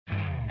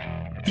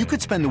You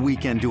could spend the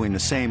weekend doing the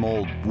same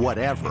old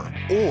whatever,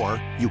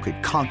 or you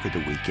could conquer the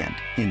weekend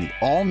in the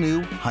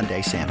all-new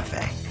Hyundai Santa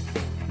Fe.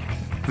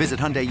 Visit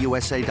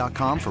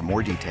HyundaiUSA.com for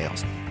more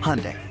details.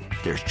 Hyundai,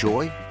 there's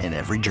joy in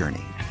every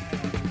journey.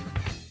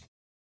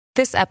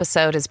 This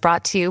episode is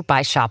brought to you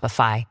by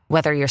Shopify.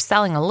 Whether you're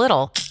selling a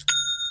little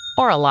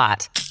or a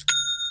lot,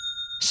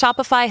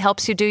 Shopify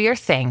helps you do your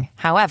thing,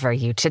 however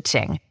you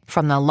cha-ching.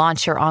 From the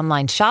launch your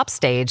online shop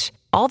stage,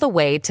 all the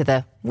way to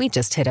the we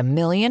just hit 1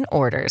 million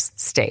orders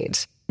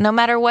stage. No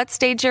matter what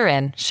stage you're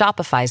in,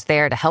 Shopify's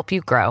there to help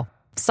you grow.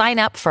 Sign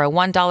up for a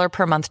 $1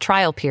 per month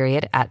trial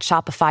period at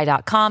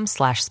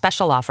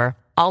shopify.com/special offer,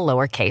 all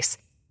lowercase.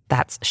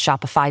 That's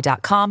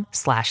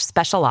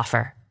shopify.com/special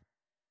offer.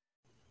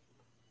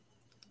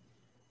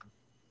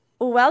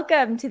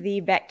 Welcome to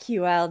the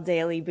BetQL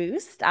Daily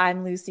Boost.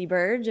 I'm Lucy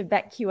Burge of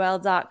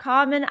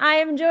BetQL.com, and I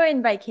am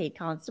joined by Kate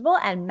Constable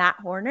and Matt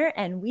Horner,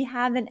 and we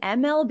have an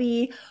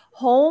MLB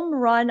home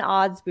run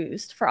odds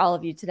boost for all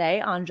of you today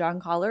on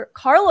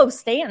Giancarlo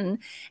Stanton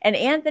and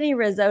Anthony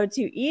Rizzo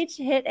to each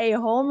hit a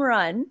home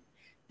run.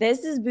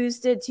 This is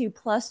boosted to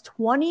plus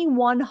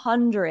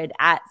 2,100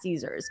 at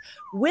Caesars.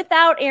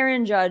 Without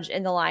Aaron Judge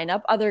in the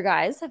lineup, other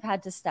guys have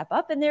had to step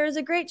up, and there is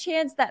a great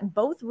chance that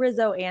both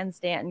Rizzo and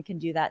Stanton can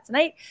do that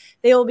tonight.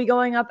 They will be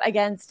going up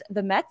against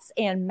the Mets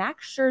and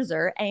Max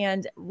Scherzer,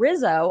 and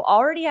Rizzo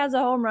already has a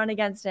home run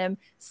against him.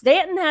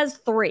 Stanton has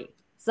 3.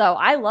 So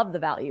I love the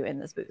value in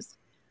this boost.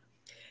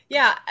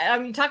 Yeah,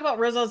 you talk about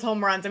Rizzo's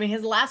home runs. I mean,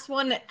 his last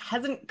one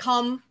hasn't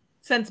come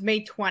since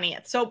May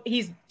 20th, so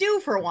he's due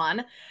for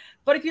one.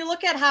 But if you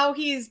look at how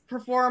he's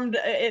performed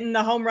in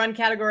the home run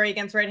category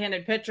against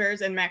right-handed pitchers,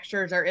 and Max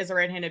Scherzer is a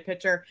right-handed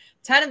pitcher,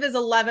 10 of his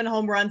 11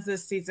 home runs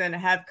this season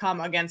have come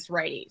against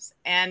righties.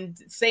 And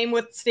same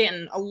with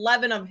Stanton,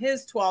 11 of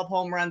his 12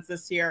 home runs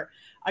this year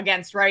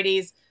against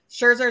righties.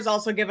 Scherzer's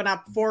also given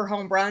up 4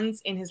 home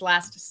runs in his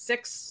last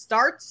 6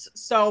 starts.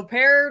 So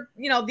pair,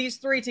 these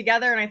 3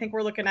 together, and I think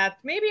we're looking at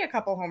maybe a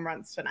couple home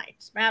runs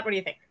tonight. Matt, what do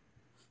you think?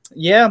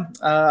 Yeah,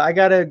 I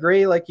got to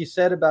agree, like you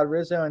said, about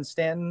Rizzo and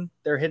Stanton.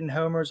 They're hitting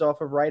homers off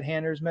of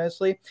right-handers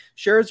mostly.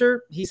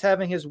 Scherzer, he's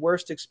having his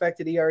worst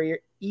expected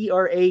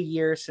ERA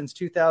year since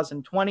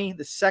 2020,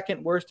 the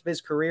second worst of his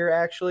career,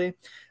 actually.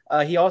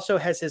 He also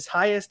has his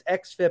highest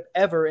xFIP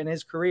ever in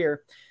his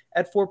career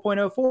at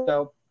 4.04.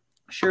 So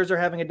Scherzer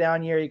having a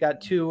down year. You got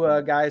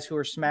 2 guys who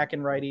are smacking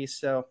righties,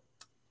 so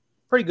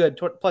pretty good,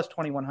 plus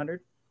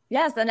 2,100.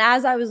 Yes, and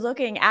as I was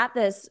looking at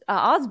this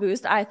odds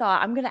boost, I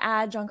thought I'm going to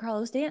add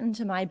Giancarlo Stanton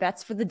to my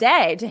bets for the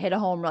day to hit a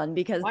home run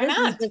because he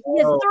has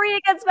 3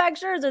 against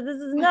Max Scherzer.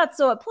 This is nuts.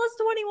 So at plus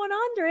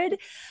 2,100,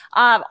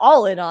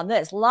 all in on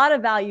this. A lot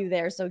of value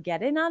there. So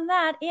get in on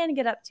that and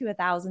get up to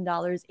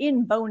 $1,000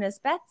 in bonus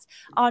bets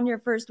on your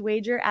first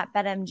wager at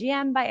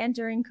BetMGM by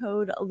entering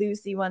code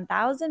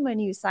Lucy1000 when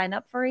you sign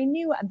up for a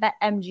new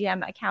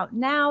BetMGM account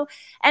now.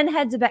 And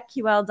head to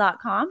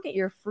BetQL.com, get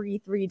your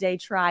free 3-day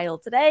trial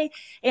today,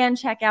 and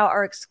check out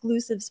our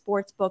exclusive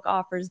sportsbook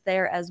offers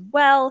there as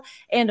well.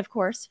 And of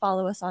course,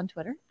 follow us on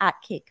Twitter at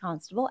Kate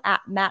Constable,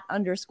 at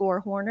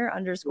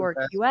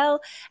Matt_Horner_QL,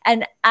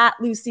 and at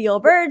Lucille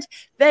Burge.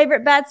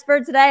 Favorite bets for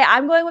today?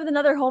 I'm going with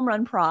another home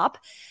run prop.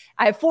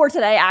 I have 4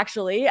 today,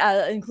 actually,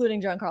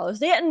 including Giancarlo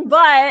Stanton,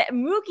 but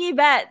Mookie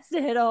Betts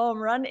to hit a home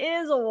run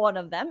is one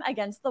of them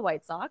against the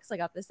White Sox. I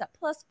got this at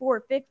plus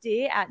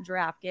 450 at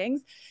DraftKings.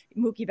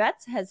 Mookie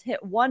Betts has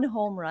hit 1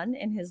 home run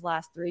in his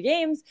last 3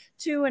 games,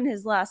 2 in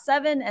his last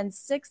 7, and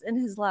 6 in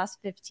his last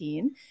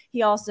 15.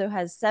 He also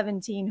has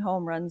 17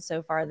 home runs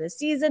so far this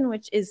season,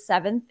 which is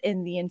 7th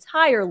in the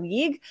entire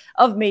league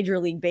of Major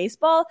League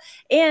Baseball,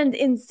 and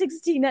in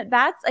 16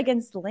 at-bats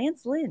against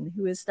Lance Lynn,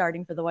 who is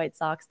starting for the White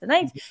Sox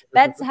tonight.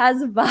 Betts has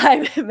 5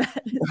 Betts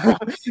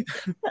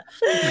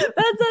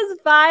has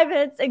 5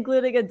 hits,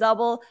 including a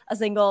double, a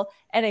single,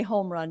 and a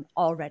home run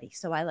already.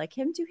 So I like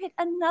him to hit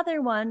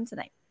another one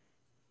tonight.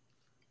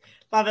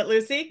 Love it,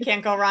 Lucy.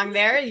 Can't go wrong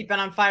there. You've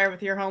been on fire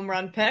with your home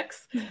run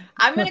picks.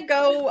 I'm going to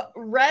go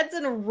Reds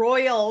and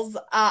Royals.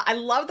 I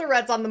love the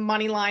Reds on the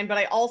money line, but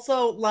I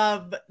also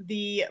love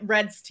the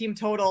Reds team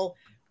total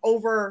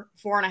over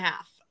 4.5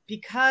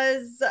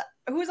 because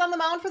who's on the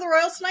mound for the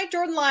Royals tonight?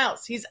 Jordan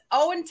Lyles. He's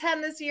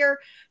 0-10 this year,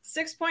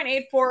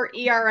 6.84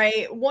 ERA,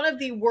 one of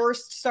the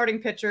worst starting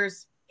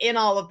pitchers in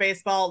all of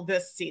baseball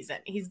this season.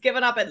 He's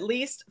given up at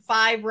least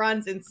 5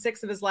 runs in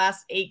 6 of his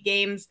last 8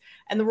 games.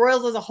 And the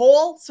Royals as a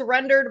whole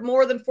surrendered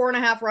more than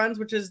 4.5 runs,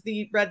 which is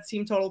the Reds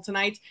team total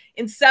tonight,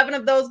 in 7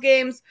 of those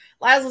games.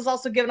 Lyles has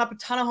also given up a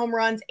ton of home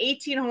runs,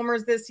 18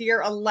 homers this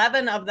year,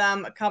 11 of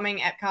them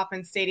coming at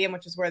Kauffman Stadium,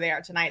 which is where they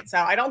are tonight. So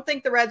I don't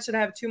think the Reds should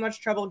have too much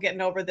trouble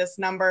getting over this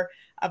number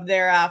of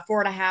their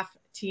 4.5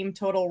 team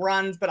total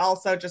runs, but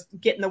also just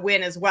getting the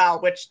win as well,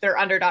 which they're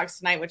underdogs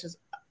tonight, which is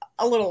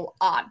a little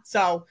odd.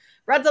 So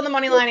Reds on the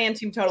money line and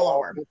team total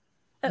over.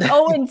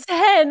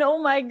 0-10. Oh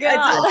my God.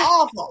 It's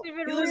awful. I didn't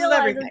He even loses realize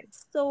everything.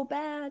 it's so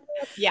bad.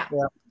 Yeah.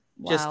 Wow.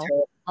 Just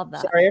Love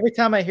that. sorry, every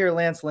time I hear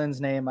Lance Lynn's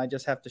name, I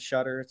just have to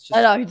shudder. It's just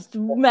I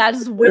know, Matt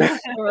just whips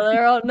over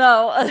there. Oh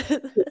no.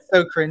 it's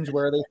so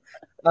cringeworthy.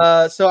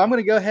 So I'm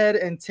going to go ahead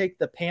and take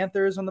the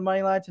Panthers on the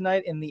money line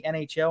tonight in the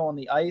NHL on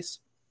the ice.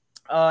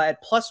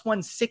 At plus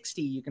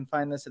 160, you can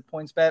find this at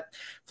PointsBet.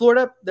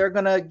 Florida, they're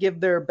going to give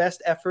their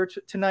best effort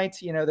tonight.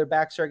 Their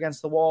backs are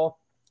against the wall.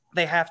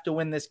 They have to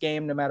win this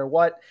game no matter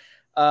what.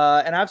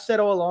 And I've said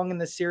all along in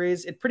this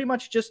series, it pretty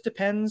much just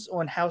depends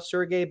on how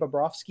Sergei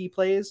Bobrovsky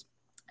plays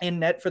in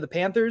net for the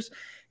Panthers.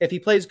 If he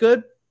plays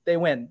good, they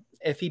win.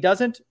 If he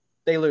doesn't,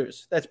 they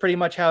lose. That's pretty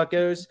much how it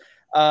goes.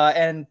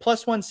 And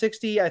plus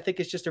 160, I think,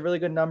 is just a really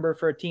good number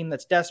for a team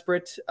that's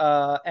desperate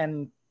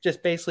and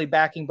just basically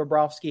backing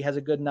Bobrovsky has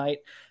a good night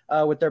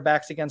with their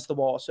backs against the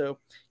wall. So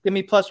give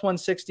me plus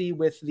 160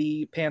 with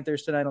the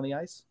Panthers tonight on the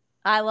ice.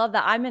 I love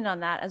that. I'm in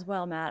on that as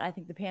well, Matt. I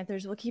think the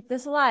Panthers will keep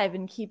this alive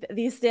and keep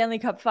the Stanley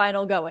Cup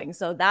final going.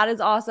 So that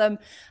is awesome.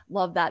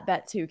 Love that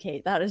bet too,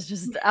 Kate. That is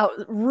just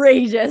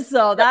outrageous.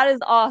 So that is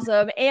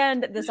awesome.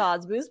 And this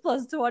odds boost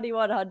plus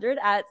 2,100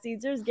 at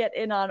Caesars. Get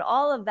in on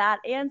all of that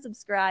and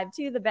subscribe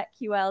to the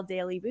BetQL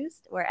Daily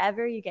Boost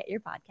wherever you get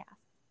your podcast.